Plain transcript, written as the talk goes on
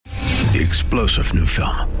The explosive new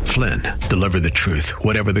film, Flynn, deliver the truth,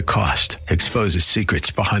 whatever the cost, exposes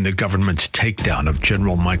secrets behind the government's takedown of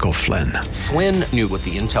General Michael Flynn. Flynn knew what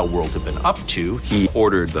the intel world had been up to. He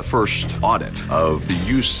ordered the first audit of the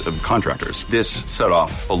use of contractors. This set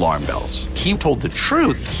off alarm bells. He told the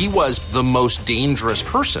truth. He was the most dangerous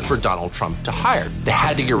person for Donald Trump to hire. They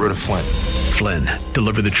had to get rid of Flynn. Flynn,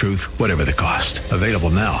 deliver the truth, whatever the cost. Available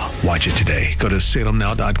now. Watch it today. Go to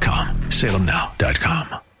salemnow.com.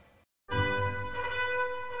 salemnow.com.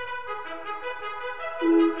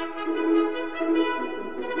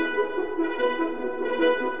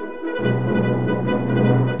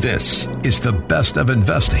 This is the best of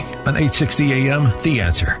investing on 860 AM The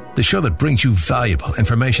Answer, the show that brings you valuable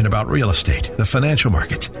information about real estate, the financial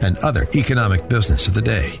markets, and other economic business of the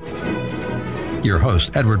day. Your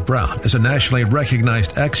host, Edward Brown, is a nationally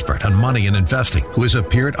recognized expert on money and investing who has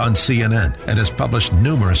appeared on CNN and has published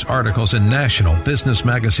numerous articles in national business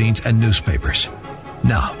magazines and newspapers.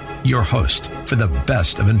 Now, your host for the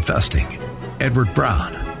best of investing, Edward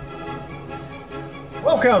Brown.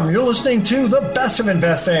 Welcome. You're listening to The Best of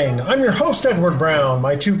Investing. I'm your host, Edward Brown.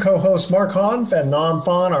 My two co-hosts, Mark Hanf and Nam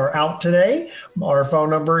Phan, are out today. Our phone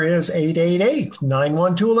number is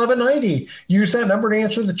 888-912-1190. Use that number to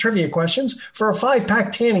answer the trivia questions for a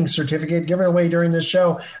 5-pack tanning certificate given away during this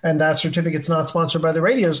show. And that certificate's not sponsored by the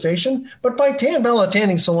radio station, but by Tan Bella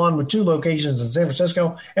Tanning Salon with 2 locations in San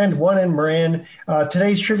Francisco and 1 in Marin.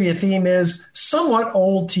 Today's trivia theme is somewhat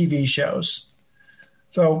old TV shows.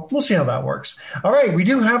 So we'll see how that works. All right. We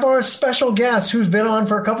do have our special guest who's been on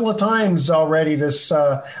for a couple of times already this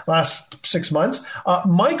last 6 months,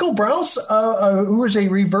 Michael Brouse, who is a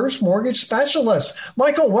reverse mortgage specialist.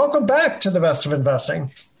 Michael, welcome back to the Best of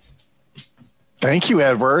Investing. Thank you,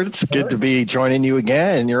 Edward. It's good to be joining you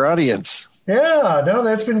again and your audience. Yeah, no,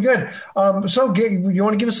 that's been good. So you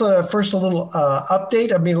want to give us first a little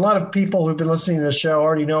update? I mean, a lot of people who've been listening to the show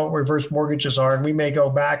already know what reverse mortgages are, and we may go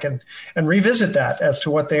back and revisit that as to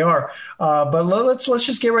what they are. But let's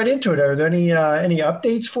just get right into it. Are there any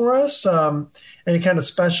updates for us? Any kind of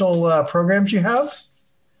special programs you have?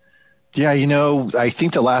 Yeah, I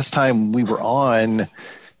think the last time we were on,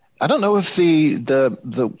 I don't know if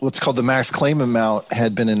the what's called the max claim amount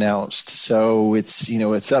had been announced. So it's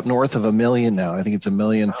up north of $1 million now. I think it's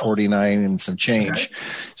 $1,049,000 and some change. Okay.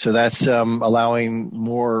 So that's allowing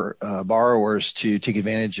more borrowers to take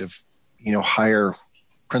advantage of higher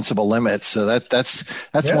principal limits. So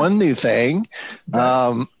that's one new thing.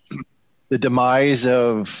 Okay. The demise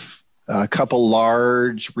of a couple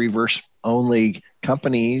large reverse only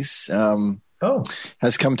companies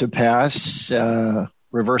has come to pass.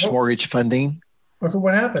 Reverse mortgage funding. Okay,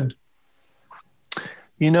 what happened?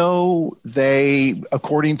 They,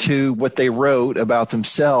 according to what they wrote about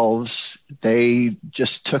themselves, they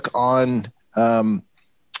just took on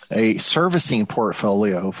a servicing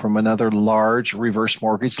portfolio from another large reverse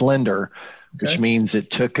mortgage lender, which means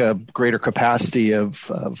it took a greater capacity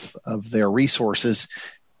of their resources.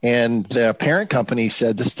 And the parent company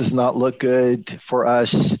said, this does not look good for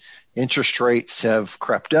us. Interest rates have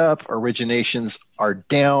crept up, originations are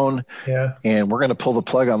down, and we're going to pull the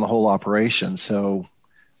plug on the whole operation. So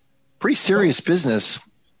pretty serious business.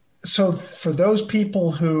 So for those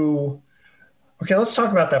people who, let's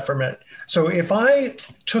talk about that for a minute. So if I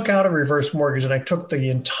took out a reverse mortgage and I took the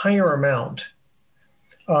entire amount,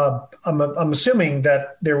 I'm assuming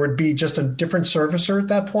that there would be just a different servicer at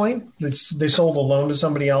that point. They sold a loan to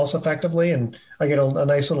somebody else effectively, and I get a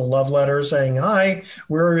nice little love letter saying, "Hi,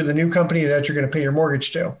 we're the new company that you're going to pay your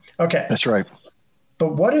mortgage to." Okay, that's right.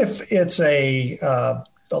 But what if it's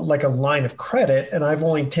like a line of credit, and I've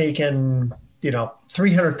only taken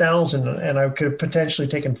 $300,000, and I could have potentially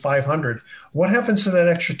taken $500,000? What happens to that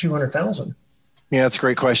extra $200,000? Yeah, that's a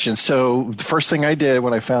great question. So the first thing I did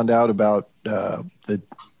when I found out about the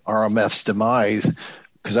RMF's demise,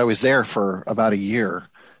 because I was there for about a year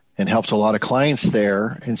and helped a lot of clients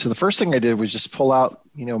there. And so the first thing I did was just pull out,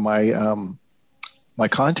 my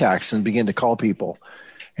contacts and begin to call people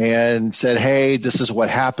and said, "Hey, this is what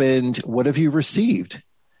happened. What have you received?"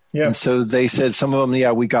 Yeah. And so they said, some of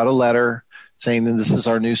them, we got a letter saying that this is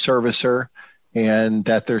our new servicer and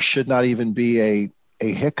that there should not even be a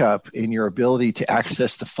hiccup in your ability to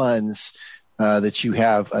access the funds that you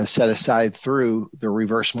have set aside through the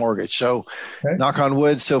reverse mortgage. So knock on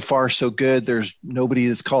wood, so far so good. There's nobody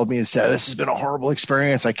that's called me and said, "This has been a horrible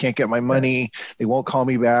experience. I can't get my money. They won't call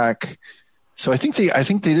me back." So I think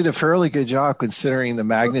they did a fairly good job considering the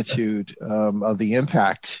magnitude of the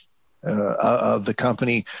impact of the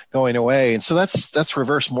company going away. And so that's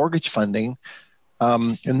reverse mortgage funding.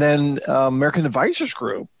 And then American Advisors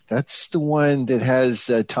Group, that's the one that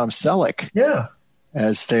has Tom Selleck. Yeah.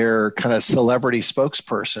 as their kind of celebrity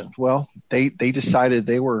spokesperson. Well, they decided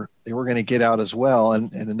they were going to get out as well,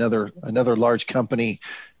 and another large company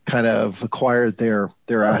kind of acquired their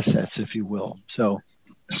assets, if you will. So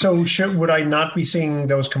would I not be seeing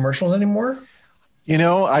those commercials anymore?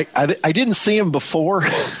 I didn't see them before,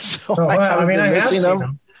 so I mean, I have missing seen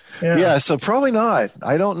them. Yeah. Yeah, so probably not.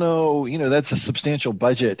 I don't know. That's a substantial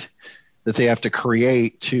budget that they have to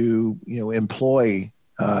create to employ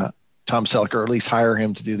Tom Selleck, or at least hire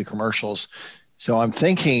him to do the commercials. So I'm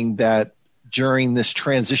thinking that during this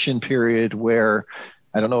transition period where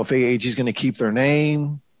I don't know if AAG is going to keep their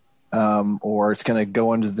name or it's going to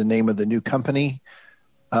go under the name of the new company.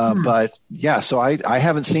 But yeah, so I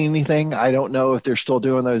haven't seen anything. I don't know if they're still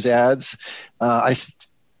doing those ads. I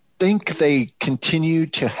think they continue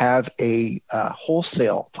to have a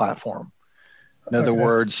wholesale platform. In other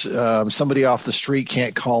words, somebody off the street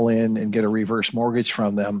can't call in and get a reverse mortgage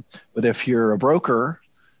from them. But if you're a broker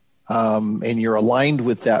and you're aligned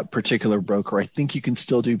with that particular broker, I think you can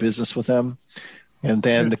still do business with them. And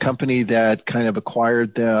then the company that kind of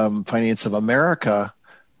acquired them, Finance of America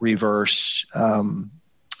Reverse,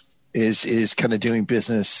 is kind of doing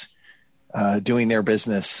their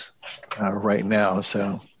business right now.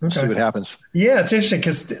 So we'll see what happens. Yeah, it's interesting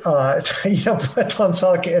because, Tom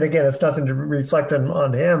Selleck, and again, it's nothing to reflect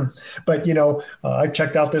on him, but, I've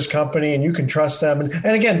checked out this company and you can trust them. And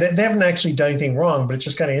again, they haven't actually done anything wrong, but it's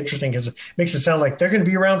just kind of interesting because it makes it sound like they're going to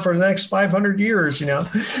be around for the next 500 years,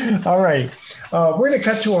 All right. We're going to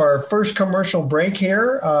cut to our first commercial break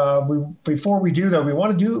here. Before we do, though, we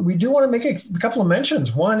do want to make a couple of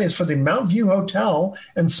mentions. One is for the Mount View Hotel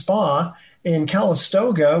and Spa in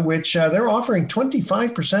Calistoga, which they're offering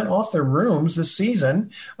 25% off their rooms this season.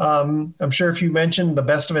 I'm sure if you mentioned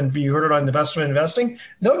you heard it on the Best of Investing,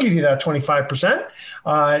 they'll give you that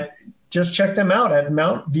 25%. Just check them out at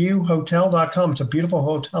mountviewhotel.com. It's a beautiful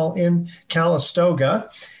hotel in Calistoga.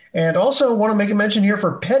 And also want to make a mention here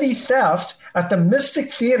for Petty Theft at the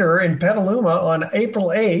Mystic Theater in Petaluma on April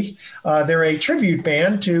 8th. They're a tribute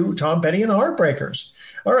band to Tom Petty and the Heartbreakers.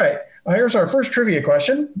 All right, here's our first trivia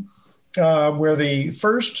question, where the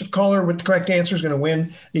first caller with the correct answer is going to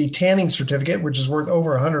win the tanning certificate, which is worth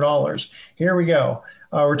over $100. Here we go.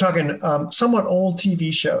 We're talking somewhat old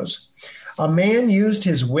TV shows. A man used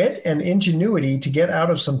his wit and ingenuity to get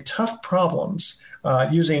out of some tough problems,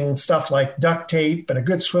 using stuff like duct tape and a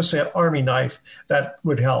good Swiss Army knife that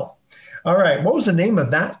would help. All right, what was the name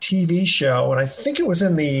of that TV show? And I think it was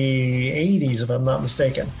in the 80s, if I'm not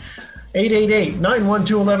mistaken.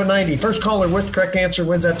 888-912-1190. First caller with the correct answer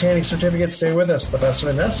wins that tanning certificate. Stay with us. The Best of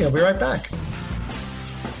Investing. I'll be right back.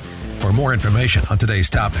 For more information on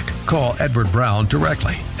today's topic, call Edward Brown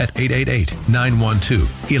directly at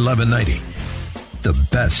 888-912-1190. The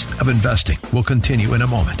Best of Investing will continue in a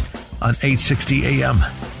moment on 860 AM.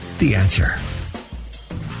 The Answer.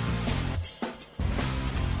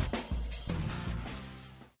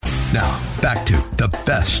 Now, back to The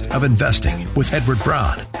Best of Investing with Edward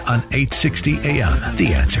Brown on 860 AM.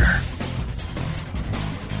 The Answer.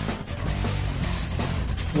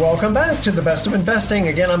 Welcome back to The Best of Investing.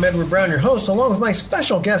 Again, I'm Edward Brown, your host, along with my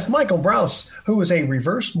special guest, Michael Brouse, who is a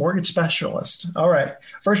reverse mortgage specialist. All right,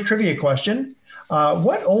 first trivia question.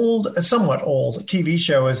 What somewhat old TV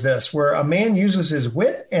show is this, where a man uses his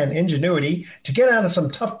wit and ingenuity to get out of some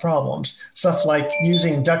tough problems? Stuff like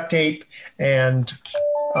using duct tape and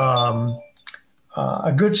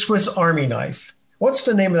a good Swiss Army knife. What's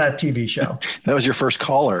the name of that TV show? That was your first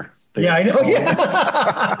caller. Yeah, I know. Yeah.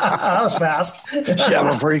 That was fast. Yeah,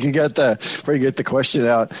 before you get the question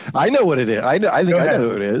out, I know what it is. I think I know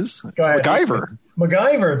who it is. It's MacGyver.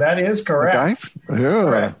 MacGyver. That is correct. MacGyver. Yeah.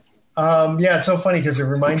 Correct. Yeah, it's so funny because it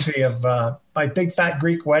reminds me of My Big Fat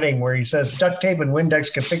Greek Wedding, where he says duct tape and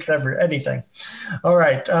Windex can fix anything. All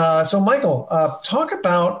right. So, Michael, talk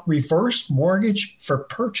about reverse mortgage for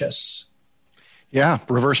purchase. Yeah,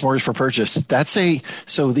 reverse mortgage for purchase.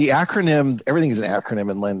 So the acronym, everything is an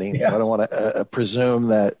acronym in lending. Yeah. So I don't want to presume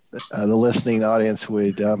that the listening audience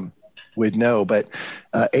would know, but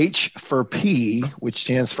H for P, which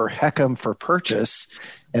stands for HECM for purchase.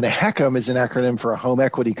 And a HECM is an acronym for a home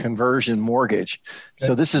equity conversion mortgage. Okay.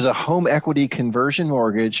 So this is a home equity conversion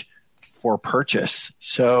mortgage for purchase.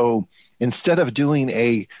 So instead of doing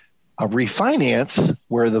a refinance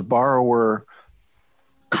where the borrower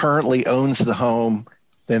currently owns the home,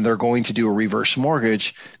 then they're going to do a reverse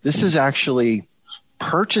mortgage. This is actually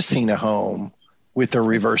purchasing a home with a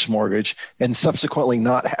reverse mortgage and subsequently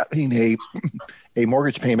not having a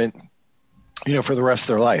mortgage payment, for the rest of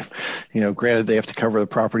their life. Granted, they have to cover the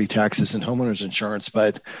property taxes and homeowners insurance,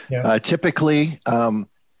 but typically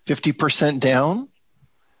 50% down,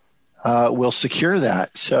 will secure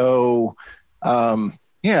that. So, so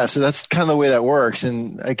that's kind of the way that works.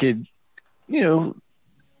 And I could,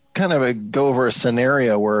 kind of go over a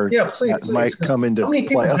scenario where that might come into play.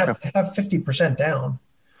 How many people have 50% down?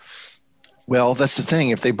 Well, that's the thing.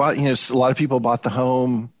 If they bought, a lot of people bought the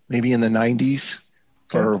home maybe in the 90s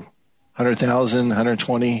for 100,000,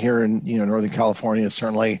 120 here in, Northern California. It's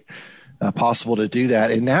certainly possible to do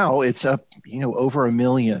that. And now it's up, over $1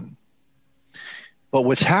 million. But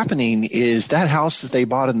what's happening is that house that they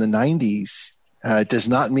bought in the 90s does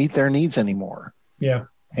not meet their needs anymore. Yeah.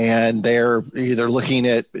 And they're either looking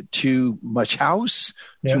at too much house,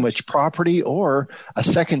 too much property, or a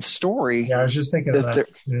second story. Yeah, I was just thinking of that.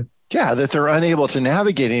 That they're unable to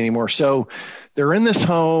navigate anymore. So they're in this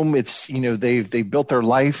home. It's, they've built their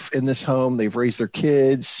life in this home. They've raised their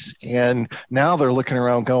kids. And now they're looking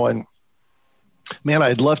around going, man,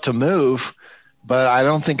 I'd love to move, but I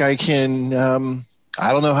don't think I can.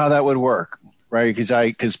 I don't know how that would work, right?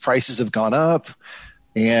 Because prices have gone up.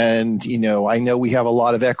 And, I know we have a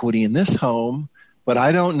lot of equity in this home, but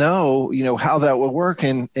I don't know, how that would work.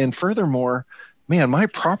 And furthermore, man, my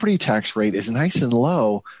property tax rate is nice and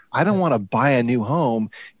low. I don't want to buy a new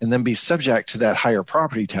home and then be subject to that higher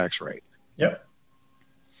property tax rate. Yep.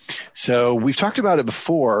 So we've talked about it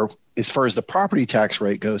before. As far as the property tax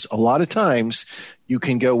rate goes, a lot of times you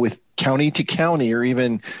can go with county to county or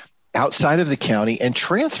even outside of the county and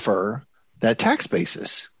transfer that tax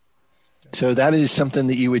basis. So that is something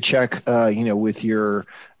that you would check, with your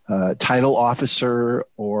title officer,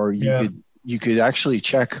 or you could actually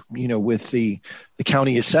check, with the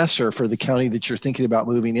county assessor for the county that you're thinking about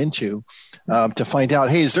moving into, to find out,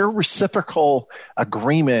 hey, is there a reciprocal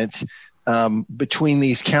agreement between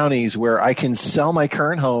these counties where I can sell my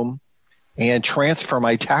current home and transfer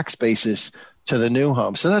my tax basis to the new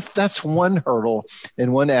home? So that's one hurdle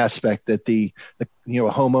and one aspect that the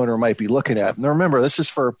homeowner might be looking at. Now remember, this is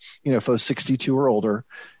for folks 62 or older,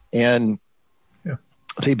 and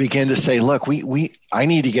they begin to say, look, I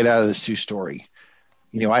need to get out of this 2-story.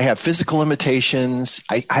 I have physical limitations.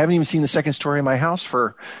 I haven't even seen the second story of my house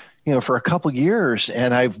for a couple years,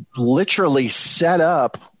 and I've literally set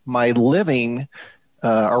up my living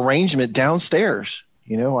arrangement downstairs.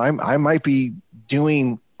 I might be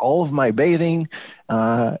doing all of my bathing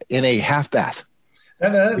in a half bath.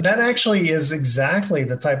 That actually is exactly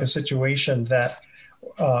the type of situation that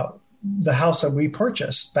the house that we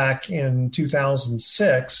purchased back in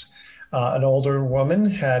 2006, an older woman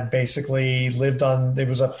had basically lived on, there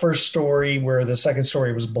was a first story where the second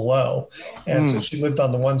story was below. And so she lived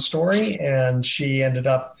on the one story, and she ended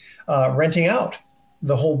up renting out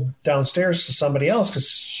the whole downstairs to somebody else because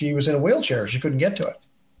she was in a wheelchair. She couldn't get to it.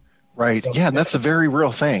 Right. Yeah, that's a very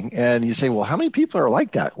real thing. And you say, well, how many people are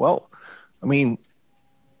like that? Well, I mean,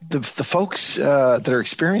 the folks that are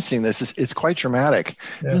experiencing this, it's quite traumatic.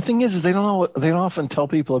 Yeah. And the thing is they don't often tell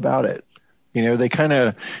people about it. They kind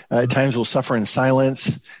of at times will suffer in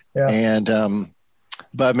silence. Yeah. And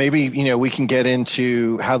but maybe we can get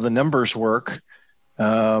into how the numbers work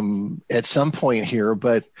at some point here.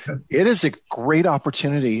 But it is a great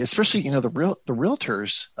opportunity, especially the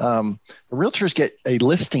realtors. The realtors get a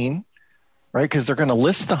listing, right? Because they're going to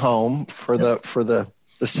list the home for the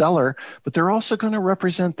seller, but they're also going to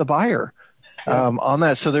represent the buyer on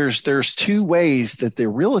that. So there's 2 ways that the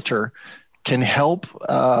realtor can help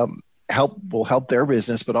their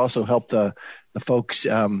business, but also help the folks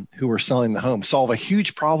who are selling the home solve a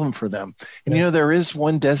huge problem for them. And there is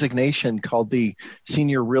one designation called the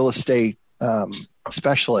senior real estate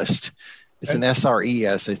specialist. It's an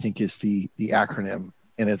SRES, I think is the acronym,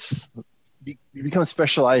 and you become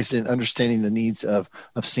specialized in understanding the needs of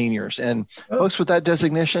seniors. And folks with that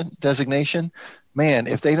designation, man,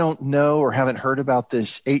 if they don't know or haven't heard about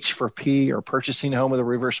this H for P or purchasing a home with a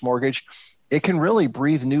reverse mortgage, it can really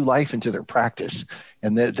breathe new life into their practice.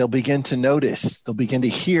 And they'll begin to notice, they'll begin to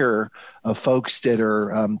hear of folks that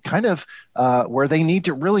are kind of where they need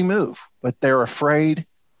to really move, but they're afraid.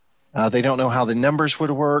 They don't know how the numbers would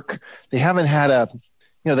work. They haven't had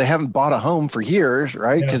they haven't bought a home for years,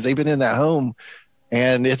 right? Because they've been in that home,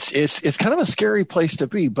 and it's kind of a scary place to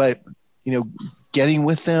be. But getting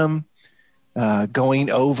with them,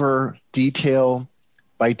 going over detail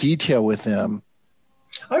by detail with them.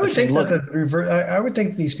 I would think I would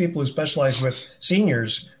think these people who specialize with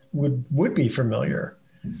seniors would be familiar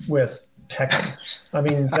with Peckham. I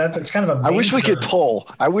mean, that's kind of a major... I wish we could poll.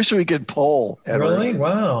 Edward. Really?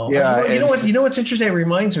 Wow. Yeah. You know what's interesting? It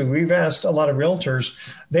reminds me, we've asked a lot of realtors,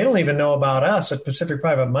 they don't even know about us at Pacific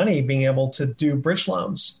Private Money being able to do bridge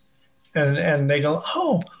loans. And they go,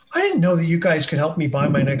 oh, I didn't know that you guys could help me buy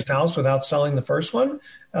my next house without selling the first one.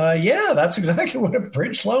 Yeah, that's exactly what a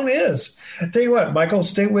bridge loan is. Tell you what, Michael,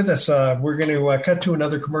 stay with us. We're going to cut to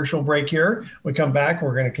another commercial break here. We come back,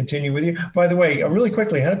 we're going to continue with you. By the way, really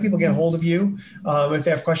quickly, how do people get a hold of you if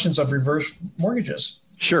they have questions of reverse mortgages?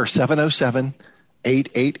 Sure,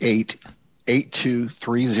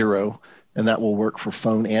 707-888-8230, and that will work for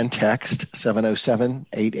phone and text,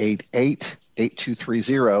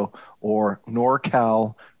 707-888-8230 or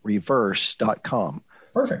NorCalReverse.com.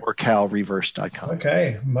 Perfect. Or CalReverse.com.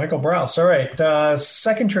 Okay, Michael Brouse. All right,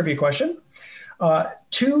 second trivia question.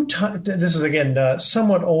 This is, again,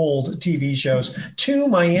 somewhat old TV shows. 2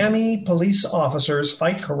 Miami police officers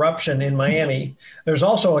fight corruption in Miami. There's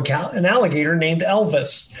also an alligator named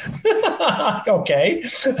Elvis. Okay,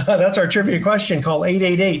 that's our trivia question. Call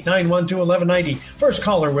 888-912-1190. First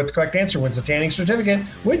caller with the correct answer wins a tanning certificate,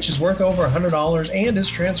 which is worth over $100 and is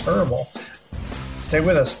transferable. Stay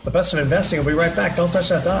with us. The Best of Investing. We'll be right back. Don't touch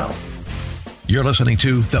that dial. You're listening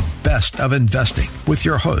to The Best of Investing with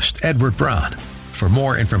your host, Edward Brown. For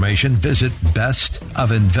more information, visit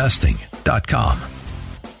bestofinvesting.com.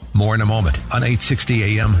 More in a moment on 860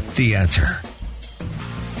 AM, The Answer.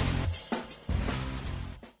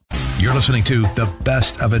 You're listening to The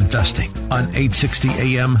Best of Investing on 860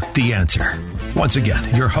 AM, The Answer. Once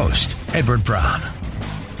again, your host, Edward Brown.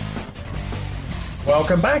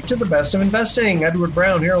 Welcome back to The Best of Investing. Edward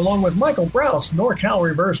Brown here along with Michael Brouse, NorCal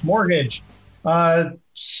Reverse Mortgage.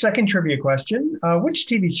 Second trivia question. Which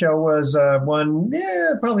TV show was one,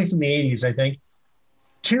 probably from the 80s, I think.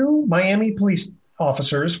 2 Miami police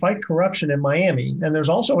officers fight corruption in Miami. And there's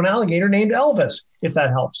also an alligator named Elvis, if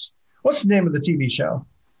that helps. What's the name of the TV show?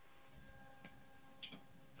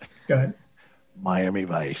 Go ahead. Miami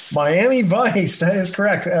Vice. Miami Vice. That is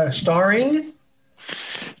correct. Starring?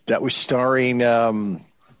 That was starring Don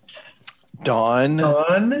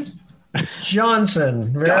Johnson. Very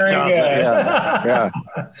Johnson, good. Yeah.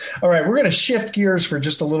 All right, we're going to shift gears for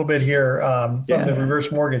just a little bit here from the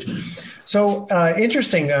reverse mortgage. So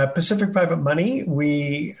interesting. Pacific Private Money.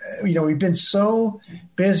 We've been so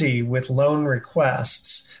busy with loan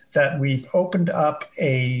requests that we've opened up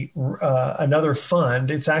another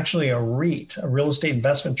fund. It's actually a REIT, a real estate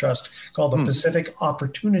investment trust called the Pacific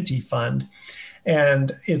Opportunity Fund.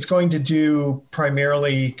 And it's going to do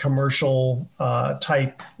primarily commercial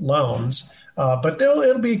type loans, but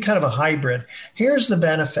it'll be kind of a hybrid. Here's the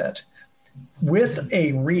benefit. With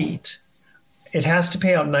a REIT, it has to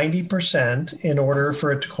pay out 90% in order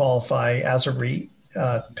for it to qualify as a REIT,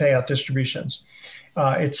 pay out distributions.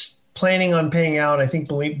 It's planning on paying out, I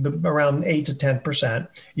think, around 8 to 10%.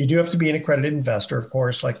 You do have to be an accredited investor, of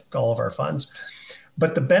course, like all of our funds.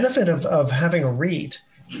 But the benefit of having a REIT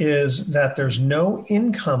is that there's no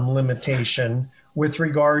income limitation with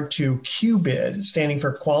regard to QBID, standing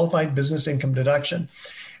for Qualified Business Income Deduction.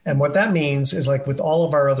 And what that means is, like with all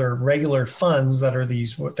of our other regular funds that are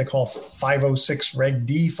these, what they call 506 Reg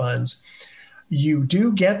D funds, you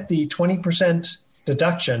do get the 20%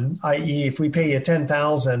 deduction, i.e. if we pay you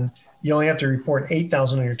 $10,000, you only have to report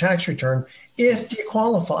 $8,000 on your tax return if you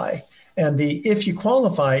qualify. And the if you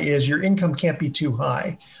qualify is your income can't be too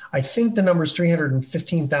high. I think the number is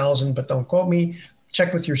 $315,000, but don't quote me.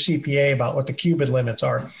 Check with your CPA about what the QBID limits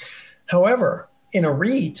are. However, in a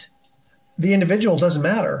REIT, the individual doesn't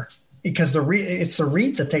matter because it's the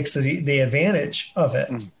REIT that takes the advantage of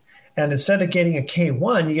it. And instead of getting a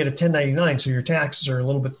K-1, you get a 1099, so your taxes are a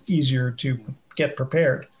little bit easier to get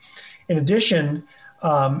prepared. In addition,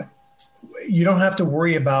 you don't have to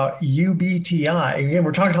worry about UBTI. Again,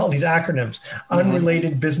 we're talking about all these acronyms,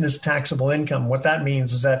 unrelated business taxable income. What that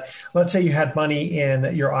means is that, let's say you had money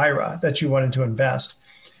in your IRA that you wanted to invest.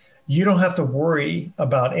 You don't have to worry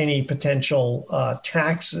about any potential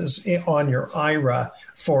taxes on your IRA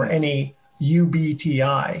for any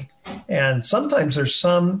UBTI. And sometimes there's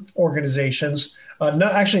some organizations,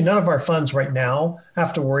 actually none of our funds right now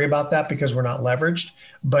have to worry about that because we're not leveraged,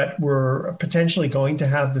 but we're potentially going to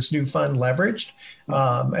have this new fund leveraged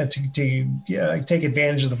and to take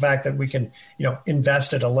advantage of the fact that we can,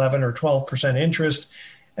 invest at 11 or 12% interest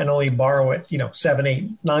and only borrow at, 7,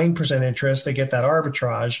 8, 9% interest. They get that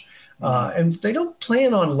arbitrage. And they don't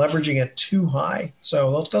plan on leveraging it too high.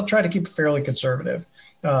 So they'll try to keep it fairly conservative.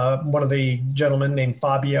 One of the gentlemen named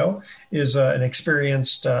Fabio is an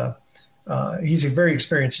experienced, he's very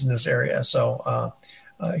experienced in this area. So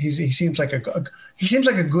he seems like a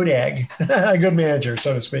good egg, a good manager,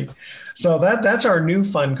 so to speak. So that's our new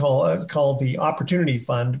fund called the Opportunity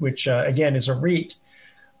Fund, which again is a REIT.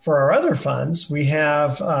 For our other funds, we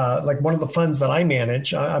have like one of the funds that I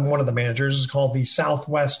manage. I'm one of the managers. Is called the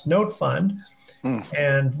Southwest Note Fund,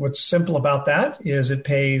 And what's simple about that is it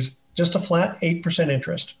pays just a flat 8%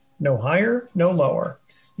 interest, no higher, no lower.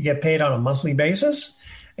 You get paid on a monthly basis.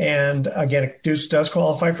 And again, it does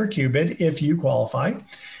qualify for QBID if you qualify.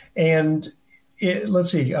 And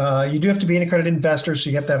let's see, you do have to be an accredited investor. So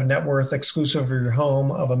you have to have a net worth exclusive of your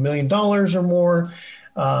home of $1 million or more.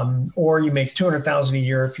 Or you make $200,000 a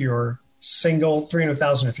year if you're single,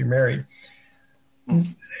 $300,000 if you're married.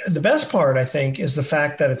 The best part, I think, is the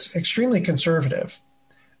fact that it's extremely conservative.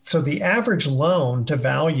 So the average loan to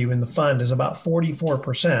value in the fund is about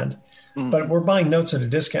 44%, but we're buying notes at a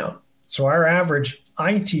discount. So our average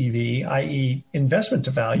ITV, i.e. investment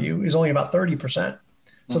to value, is only about 30%.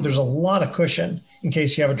 So there's a lot of cushion in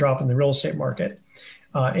case you have a drop in the real estate market.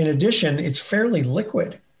 In addition, it's fairly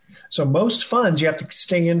liquid. So most funds, you have to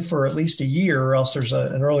stay in for at least a year or else there's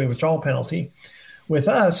an early withdrawal penalty. With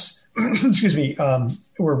us,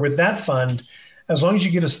 or with that fund, as long as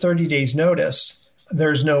you give us 30 days notice,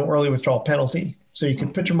 there's no early withdrawal penalty. So you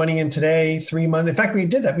can put your money in today, 3 months. In fact, we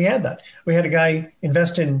did that. We had that. We had a guy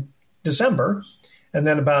invest in December. And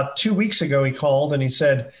then about 2 weeks ago, he called and he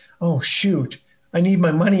said, "Oh, shoot, I need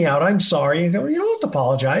my money out. I'm sorry." You don't have to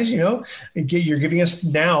apologize. You're giving us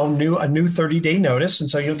now a new 30-day notice. And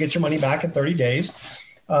so you'll get your money back in 30 days.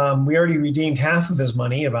 We already redeemed half of his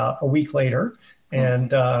money about a week later.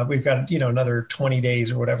 And we've got, another 20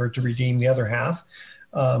 days or whatever to redeem the other half.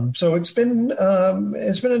 So it's been a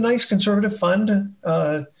nice conservative fund,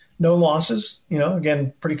 no losses,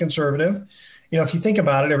 again, pretty conservative. If you think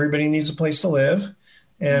about it, everybody needs a place to live.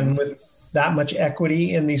 And with that much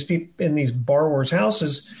equity in these borrowers'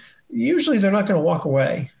 houses, usually they're not going to walk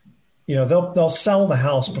away. They'll sell the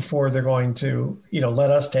house before they're going to,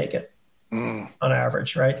 let us take it on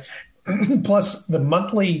average, right? Plus the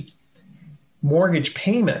monthly mortgage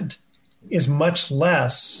payment is much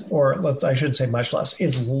less, or I shouldn't say much less,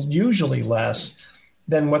 is usually less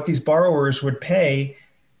than what these borrowers would pay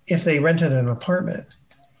if they rented an apartment.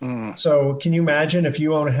 So can you imagine if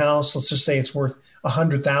you own a house, let's just say it's worth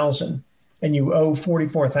 $100,000 and you owe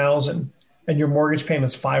 $44,000 and your mortgage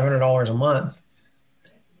payment's $500 a month?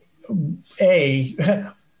 A,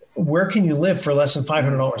 where can you live for less than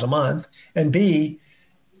 $500 a month? And B,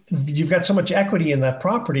 you've got so much equity in that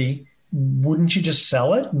property, wouldn't you just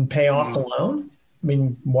sell it and pay off the loan? I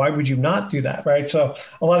mean, why would you not do that, right? So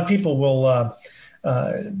a lot of people will,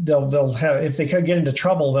 they'll have, if they could get into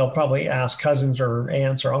trouble, they'll probably ask cousins or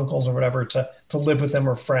aunts or uncles or whatever to live with them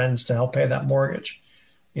or friends to help pay that mortgage.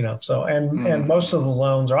 So, and most of the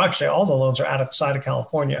loans are actually, all the loans are outside of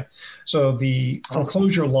California. So the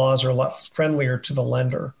foreclosure laws are a lot friendlier to the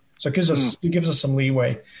lender. So it gives us some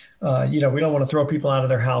leeway. We don't want to throw people out of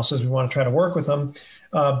their houses. We want to try to work with them.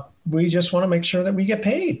 We just want to make sure that we get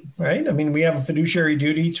paid, right? I mean, we have a fiduciary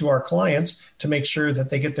duty to our clients to make sure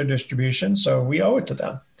that they get their distribution. So we owe it to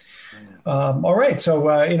them. All right. So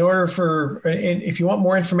if you want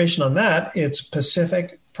more information on that, it's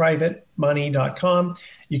pacificprivatemoney.com.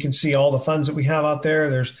 You can see all the funds that we have out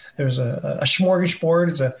there. There's a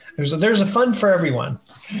smorgasbord. There's a fund for everyone.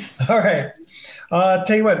 All right.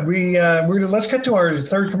 Tell you what, let's get to our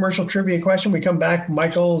third commercial trivia question. We come back.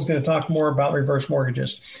 Michael is going to talk more about reverse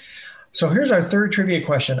mortgages. So here's our third trivia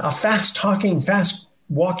question. A fast-talking,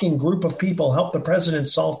 fast-walking group of people help the president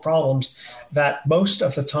solve problems that most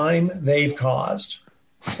of the time they've caused.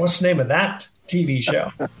 What's the name of that TV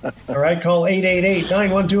show? All right, call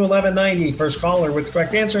 888-912-1190. First caller with the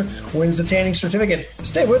correct answer wins the tanning certificate.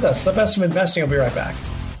 Stay with us. The best of investing. I'll be right back.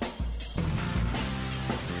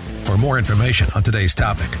 For more information on today's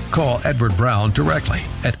topic, call Edward Brown directly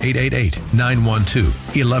at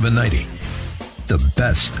 888-912-1190. The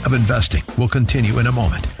best of investing will continue in a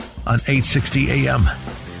moment on 860 AM.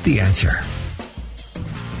 The Answer.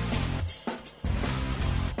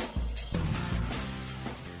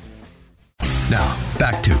 Now,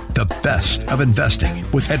 back to the best of investing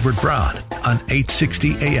with Edward Brown on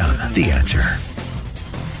 860 AM. The Answer.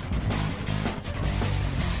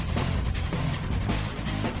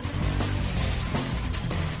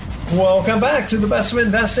 Welcome back to the best of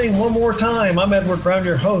investing one more time. I'm Edward Brown,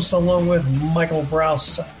 your host, along with Michael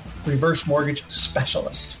Brouse, reverse mortgage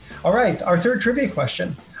specialist. All right, our third trivia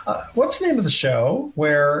question. What's the name of the show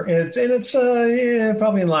where it's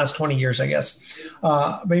probably in the last 20 years, I guess,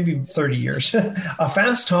 maybe 30 years. A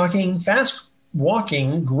fast-talking,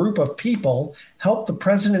 fast-walking group of people help the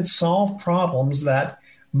president solve problems that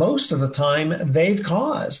most of the time they've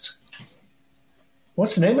caused.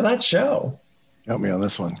 What's the name of that show? Help me on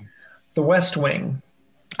this one. The West Wing.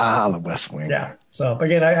 The West Wing. Yeah. So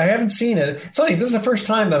again, I haven't seen it. It's funny. This is the first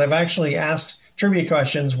time that I've actually asked trivia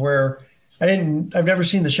questions where I've never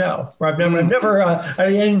seen the show. Or I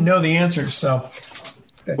didn't know the answers. So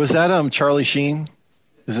was that Charlie Sheen?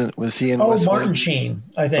 Was he in? Martin Sheen,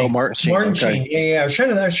 I think. Oh, Martin Sheen. Martin Okay. Sheen. Yeah. I was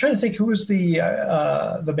trying to think who was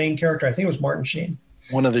the main character. I think it was Martin Sheen.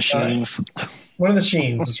 One of the Sheens. One of the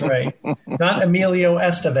Sheens, right? Not Emilio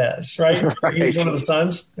Estevez, right? Right. He's one of the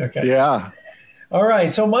sons. Okay. Yeah. All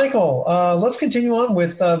right. So, Michael, let's continue on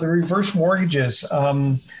with the reverse mortgages.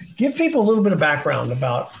 Give people a little bit of background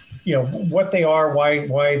about, what they are,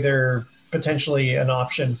 why they're potentially an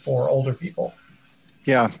option for older people.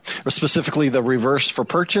 Yeah. Specifically the reverse for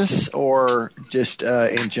purchase or just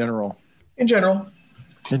in general? In general.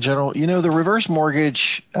 In general. The reverse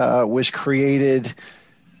mortgage was created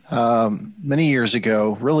many years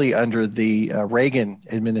ago, really under the Reagan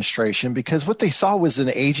administration, because what they saw was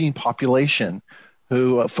an aging population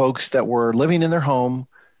who folks that were living in their home,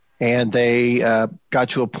 and they got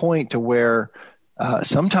to a point to where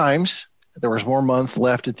sometimes there was more month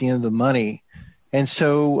left at the end of the money. And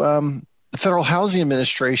so the Federal Housing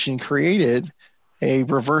Administration created a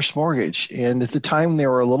reverse mortgage. And at the time they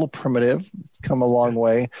were a little primitive, come a long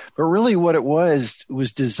way, but really what it was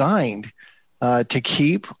designed to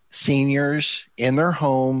keep seniors in their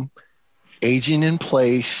home, aging in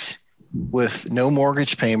place with no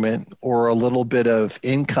mortgage payment or a little bit of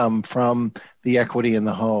income from the equity in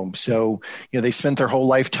the home. So, they spent their whole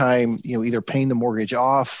lifetime, either paying the mortgage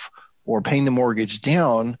off or paying the mortgage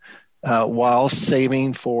down while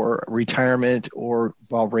saving for retirement or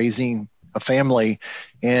while raising a family.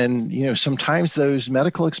 And, sometimes those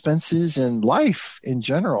medical expenses and life in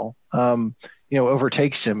general,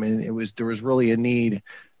 overtakes him. And there was really a need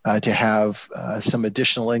to have some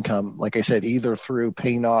additional income, like I said, either through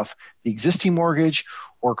paying off the existing mortgage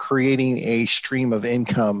or creating a stream of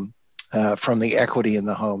income from the equity in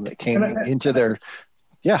the home that came into their,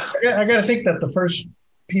 yeah. I got to think that the first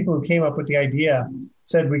people who came up with the idea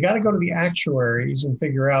said, we got to go to the actuaries and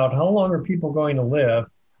figure out how long are people going to live,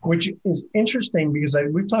 which is interesting because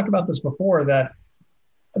we've talked about this before, that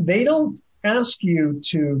they don't ask you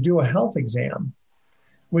to do a health exam,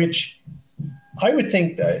 which I would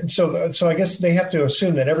think that, so I guess they have to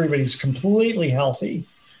assume that everybody's completely healthy,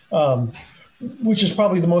 which is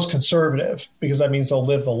probably the most conservative because that means they'll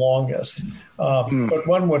live the longest. But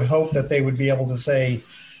one would hope that they would be able to say,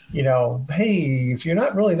 hey, if you're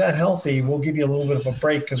not really that healthy, we'll give you a little bit of a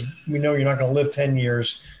break because we know you're not going to live 10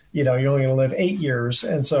 years. You're only going to live 8 years.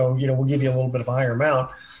 And so, we'll give you a little bit of a higher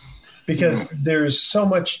amount because there's so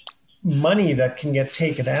much money that can get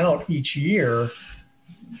taken out each year.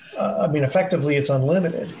 Effectively, it's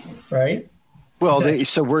unlimited, right? Well,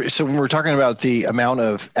 so when we're talking about the amount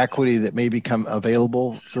of equity that may become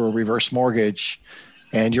available through a reverse mortgage,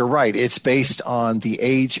 and you're right, it's based on the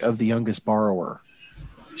age of the youngest borrower.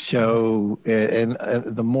 So, and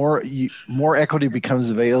the more equity becomes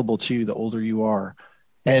available to you, the older you are,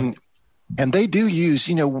 and they do use,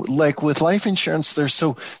 like with life insurance,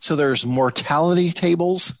 there's mortality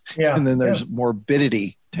tables, and then there's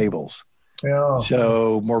morbidity tables. Yeah.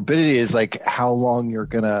 So morbidity is like how long you're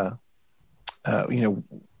gonna,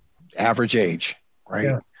 average age,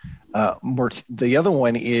 right? Yeah. The other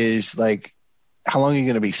one is like how long are you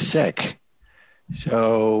going to be sick?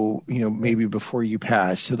 So, maybe before you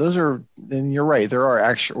pass. So those are, and you're right, there are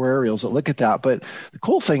actuarials that look at that. But the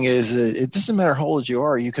cool thing is that it doesn't matter how old you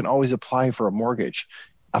are, you can always apply for a mortgage,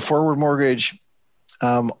 a forward mortgage,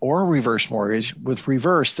 or a reverse mortgage. With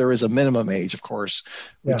reverse, there is a minimum age, of course,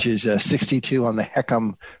 which is 62 on the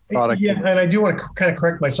HECM product. Yeah, and I do want to kind of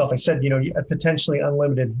correct myself. I said, a potentially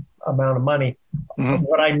unlimited amount of money. Mm-hmm.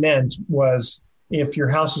 What I meant was if your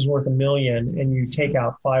house is worth $1 million and you take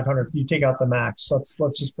out 500, you take out the max.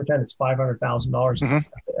 Let's just pretend it's $500,000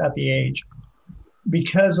 at the age,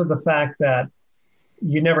 because of the fact that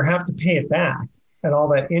you never have to pay it back, and all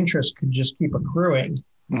that interest could just keep accruing.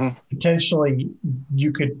 Mm-hmm. Potentially,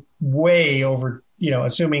 you could way over,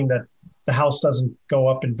 assuming that the house doesn't go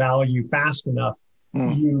up in value fast enough.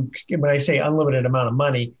 When I say unlimited amount of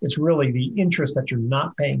money, it's really the interest that you're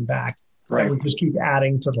not paying back that would just keep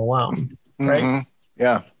adding to the loan. Right? Mm-hmm.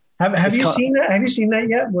 Yeah. Have you seen that? Have you seen that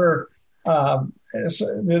yet? Where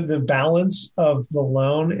the balance of the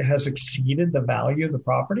loan has exceeded the value of the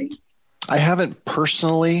property? I haven't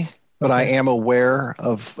personally, but I am aware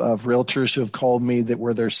of realtors who have called me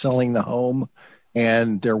where they're selling the home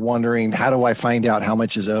and they're wondering, how do I find out how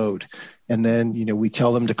much is owed? And then, we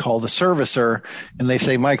tell them to call the servicer and they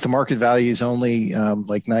say, Mike, the market value is only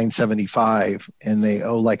like $975 and they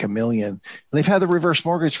owe like $1 million. And they've had the reverse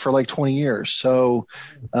mortgage for like 20 years. So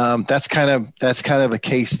that's kind of a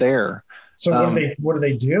case there. So what do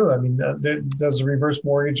they do? I mean, does the reverse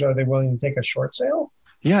mortgage, are they willing to take a short sale?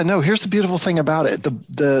 Yeah, no, here's the beautiful thing about it.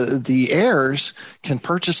 The heirs can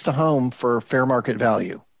purchase the home for fair market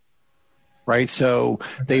value, right? So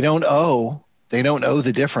they don't owe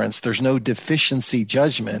the difference. There's no deficiency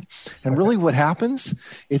judgment. And really what happens,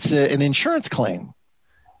 it's an insurance claim.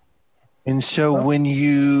 And so when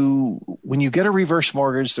you get a reverse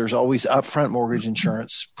mortgage, there's always upfront mortgage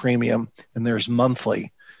insurance premium, and there's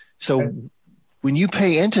monthly. So when you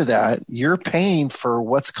pay into that, you're paying for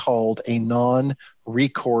what's called a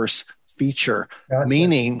non-recourse feature,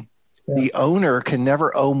 meaning the owner can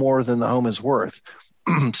never owe more than the home is worth.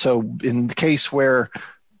 So in the case where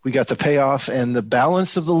we got the payoff and the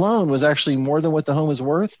balance of the loan was actually more than what the home is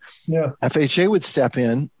worth, FHA would step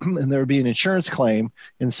in and there would be an insurance claim.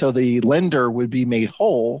 And so the lender would be made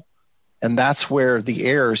whole. And that's where the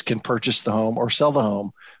heirs can purchase the home or sell the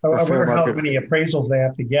home. I wonder how many appraisals they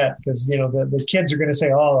have to get, because the kids are going to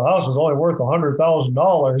say, "Oh, the house is only worth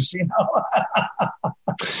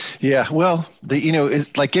 $100,000." Yeah, well,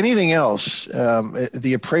 it's like anything else.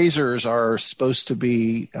 The appraisers are supposed to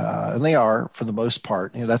be, and they are for the most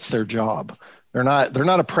part. That's their job. They're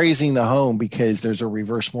not appraising the home because there's a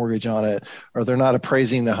reverse mortgage on it, or they're not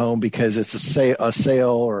appraising the home because it's a sale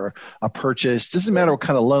or a purchase. Doesn't matter what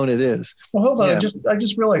kind of loan it is. Well, hold on. I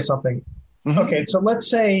just realized something. Mm-hmm. Okay, so let's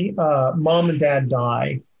say mom and dad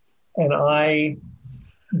die, and I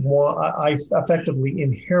effectively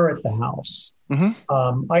inherit the house.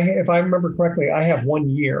 Mm-hmm. If I remember correctly, I have 1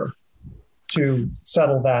 year to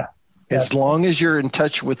settle that. As long as you're in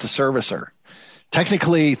touch with the servicer.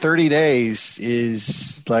 Technically, 30 days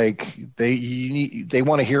is like they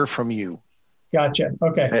want to hear from you. Gotcha.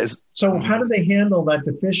 Okay. So how do they handle that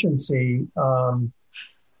deficiency? Who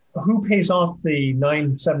pays off the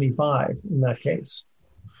 $975 in that case?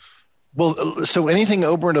 Well, so anything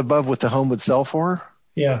over and above what the home would sell for?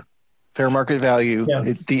 Yeah. Fair market value. Yeah.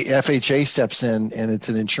 The FHA steps in and it's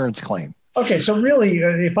an insurance claim. Okay. So really,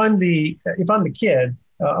 if I'm the kid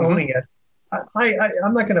owning it, I'm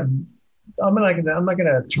not going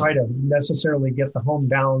to try to necessarily get the home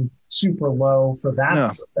down super low for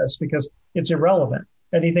that purpose, because it's irrelevant.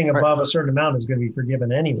 Anything above a certain amount is going to be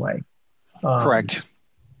forgiven anyway. Correct.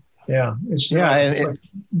 Yeah. It's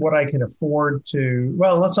what I can afford to.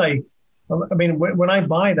 Well, when I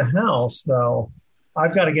buy the house, though,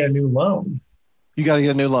 I've got to get a new loan. You got to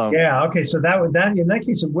get a new loan. Yeah. Okay. So that in that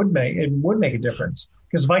case, it would make a difference,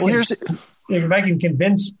 because if I can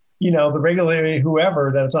convince the regulator,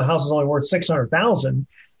 whoever, that the house is only worth $600,000,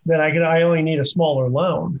 then I only need a smaller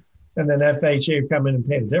loan, and then FHA come in and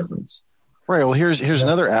pay the difference. Right. Well, here's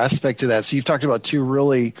another aspect to that. So you've talked about two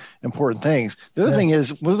really important things. The other thing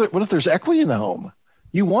is, what if there's equity in the home?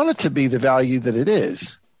 You want it to be the value that it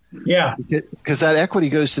is. Yeah. Because that equity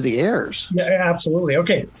goes to the heirs. Yeah, absolutely.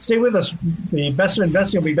 Okay. Stay with us. The Best of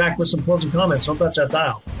Investing will be back with some closing comments. Don't touch that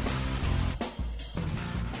dial.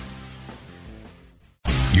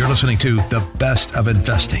 You're listening to The Best of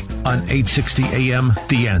Investing on 860 AM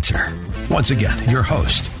The Answer. Once again, your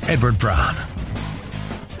host, Edward Brown.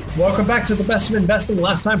 Welcome back to The Best of Investing.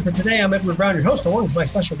 Last time for today, I'm Edward Brown, your host, along with my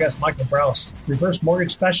special guest, Michael Brouse, reverse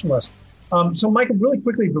mortgage specialist. So, Michael, really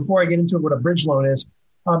quickly, before I get into what a bridge loan is,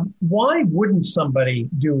 why wouldn't somebody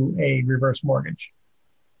do a reverse mortgage?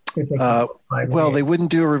 If they they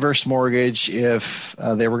wouldn't do a reverse mortgage if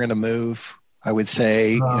they were going to move. I would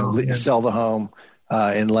say, sell the home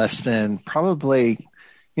in less than probably,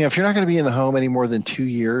 if you're not going to be in the home any more than 2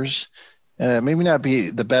 years, maybe not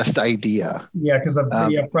be the best idea. Yeah, because of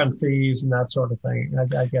the upfront fees and that sort of thing. I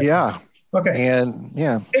get Yeah. That. Okay. And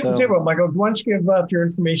yeah. Tell you what, Michael, why don't you give out your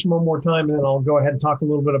information one more time, and then I'll go ahead and talk a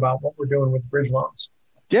little bit about what we're doing with bridge loans.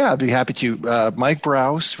 Yeah, I'd be happy to. Mike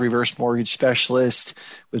Brouse, reverse mortgage specialist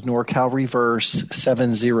with NorCal Reverse,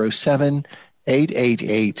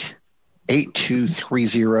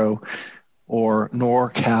 707-888-8230 or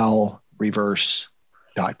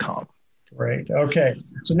norcalreverse.com. Great. Okay.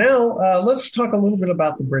 So now let's talk a little bit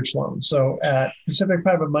about the bridge loan. So at Pacific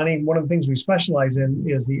Private Money, one of the things we specialize in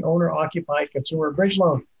is the owner-occupied consumer bridge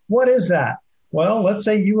loan. What is that? Well, let's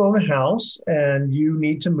say you own a house and you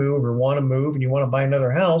need to move or want to move and you want to buy another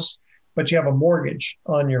house, but you have a mortgage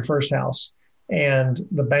on your first house. And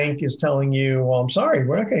the bank is telling you, well, I'm sorry,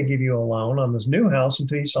 we're not going to give you a loan on this new house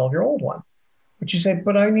until you sell your old one. But you say,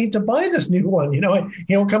 but I need to buy this new one.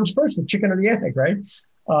 What comes first, the chicken or the egg, right?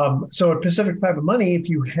 So at Pacific Private Money, if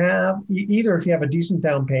you have a decent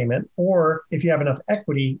down payment or if you have enough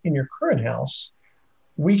equity in your current house,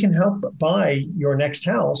 we can help buy your next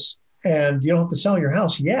house, and you don't have to sell your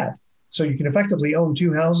house yet. So you can effectively own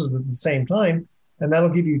two houses at the same time, and that'll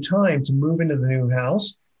give you time to move into the new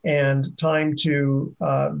house and time to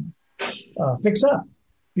fix up.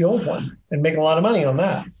 the old one and make a lot of money on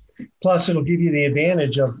that. Plus, it'll give you the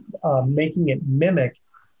advantage of making it mimic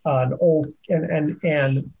an old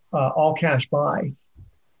and all cash buy.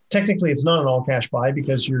 Technically, it's not an all cash buy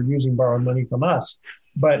because you're using borrowed money from us,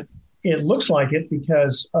 but it looks like it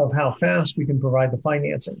because of how fast we can provide the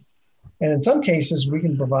financing. And in some cases, we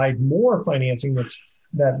can provide more financing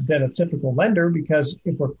than a typical lender, because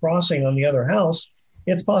if we're crossing on the other house,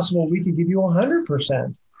 it's possible we could give you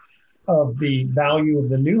 100% of the value of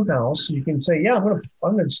the new house. You can say, yeah,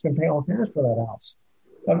 I'm just going to pay all cash for that house,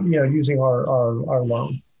 using our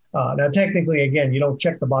loan. Now, technically, again, you don't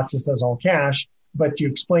check the box that says all cash, but you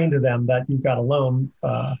explain to them that you've got a loan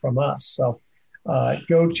from us. So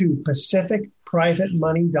go to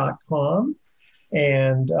pacificprivatemoney.com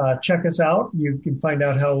and check us out. You can find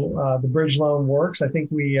out how the bridge loan works. I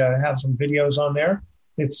think we have some videos on there.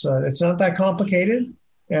 It's not that complicated,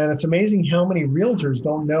 and it's amazing how many realtors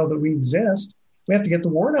don't know that we exist. We have to get the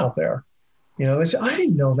word out there. They say, I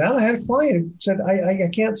didn't know that. I had a client who said I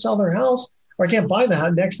can't sell their house, or I can't buy the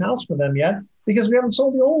next house for them yet because we haven't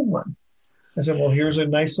sold the old one. I said, well, here's a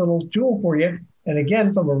nice little tool for you. And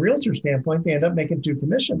again, from a realtor standpoint, they end up making 2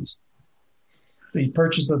 commissions: the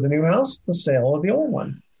purchase of the new house, the sale of the old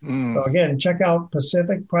one. So again, check out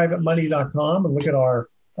pacificprivatemoney.com and look at our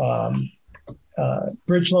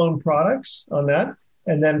bridge loan products on that.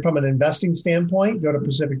 And then from an investing standpoint, go to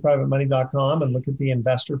pacificprivatemoney.com and look at the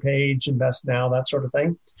investor page, invest now, that sort of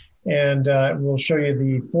thing. And we'll show you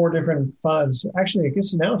the 4 different funds. Actually, I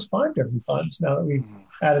guess now it's 5 different funds now that we've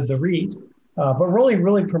added the REIT. But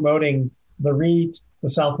really promoting the REIT, the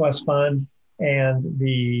Southwest Fund, and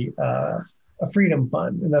the Freedom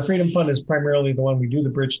Fund. And the Freedom Fund is primarily the one we do the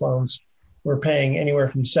bridge loans. We're paying anywhere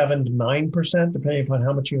from 7 to 9%, depending upon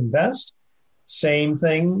how much you invest. Same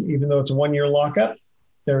thing, even though it's a 1-year lockup,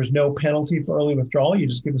 there's no penalty for early withdrawal. You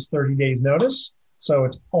just give us 30 days notice. So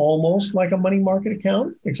it's almost like a money market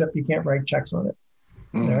account, except you can't write checks on it.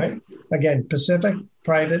 All right. Again,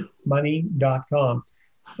 pacificprivatemoney.com.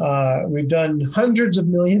 We've done hundreds of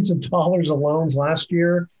millions of dollars of loans last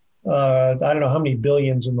year. I don't know how many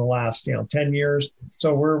billions in the last 10 years.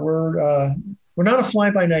 So we're not a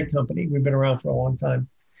fly-by-night company. We've been around for a long time.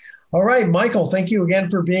 All right, Michael, thank you again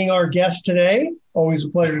for being our guest today. Always a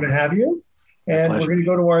pleasure to have you. And we're going to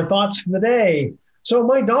go to our thoughts for the day. So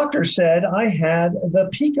my doctor said I had the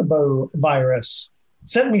peekaboo virus.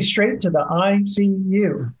 Sent me straight to the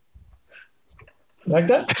ICU. Like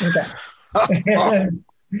that? Okay.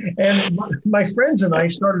 And my friends and I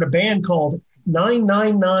started a band called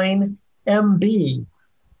 999MB.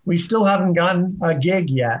 We still haven't gotten a gig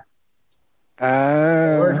yet.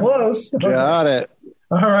 We're close. Got it.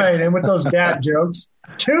 All right. And with those dad jokes,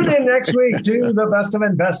 tune in next week to The Best of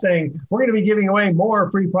Investing. We're going to be giving away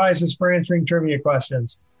more free prizes for answering trivia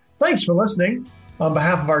questions. Thanks for listening. On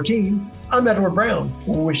behalf of our team, I'm Edward Brown.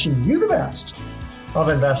 We're wishing you the best of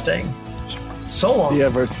investing. So long. See you,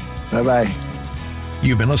 Edward. Bye-bye.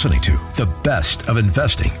 You've been listening to The Best of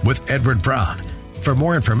Investing with Edward Brown. For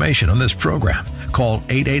more information on this program, call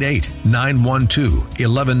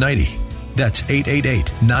 888-912-1190. That's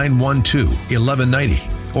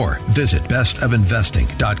 888-912-1190. Or visit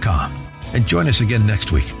bestofinvesting.com. And join us again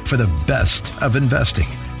next week for The Best of Investing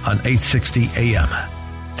on 860 AM.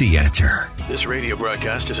 The Answer. This radio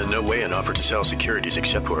broadcast is in no way an offer to sell securities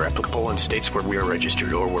except where applicable in states where we are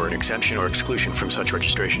registered or where an exemption or exclusion from such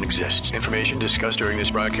registration exists. Information discussed during this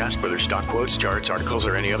broadcast, whether stock quotes, charts, articles,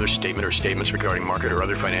 or any other statement or statements regarding market or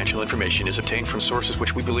other financial information, is obtained from sources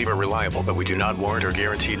which we believe are reliable, but we do not warrant or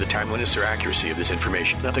guarantee the timeliness or accuracy of this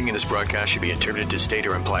information. Nothing in this broadcast should be interpreted to state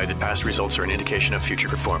or imply that past results are an indication of future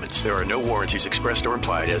performance. There are no warranties expressed or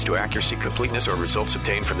implied as to accuracy, completeness, or results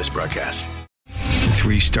obtained from this broadcast.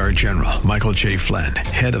 3-star General Michael J. Flynn,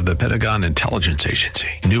 head of the Pentagon Intelligence Agency,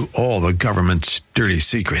 knew all the government's dirty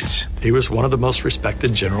secrets. He was one of the most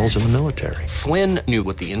respected generals in the military. Flynn knew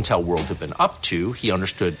what the intel world had been up to. He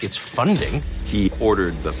understood its funding. He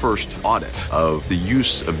ordered the first audit of the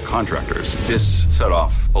use of contractors. This set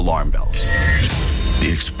off alarm bells. The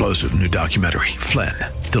explosive new documentary, Flynn,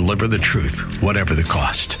 Deliver the Truth, Whatever the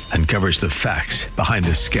Cost, uncovers the facts behind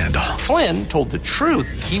this scandal. Flynn told the truth.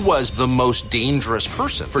 He was the most dangerous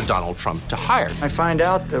person for Donald Trump to hire. I find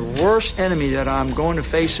out the worst enemy that I'm going to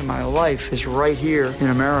face in my life is right here in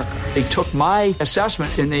America. They took my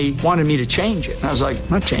assessment and they wanted me to change it. And I was like, I'm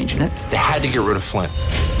not changing it. They had to get rid of Flynn.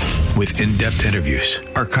 With in-depth interviews,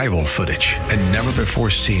 archival footage, and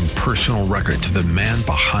never-before-seen personal records of the man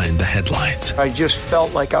behind the headlines. I just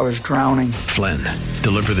felt like I was drowning. Flynn,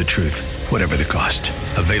 Deliver the Truth, Whatever the Cost.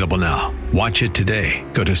 Available now. Watch it today.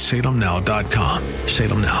 Go to salemnow.com.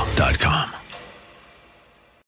 salemnow.com.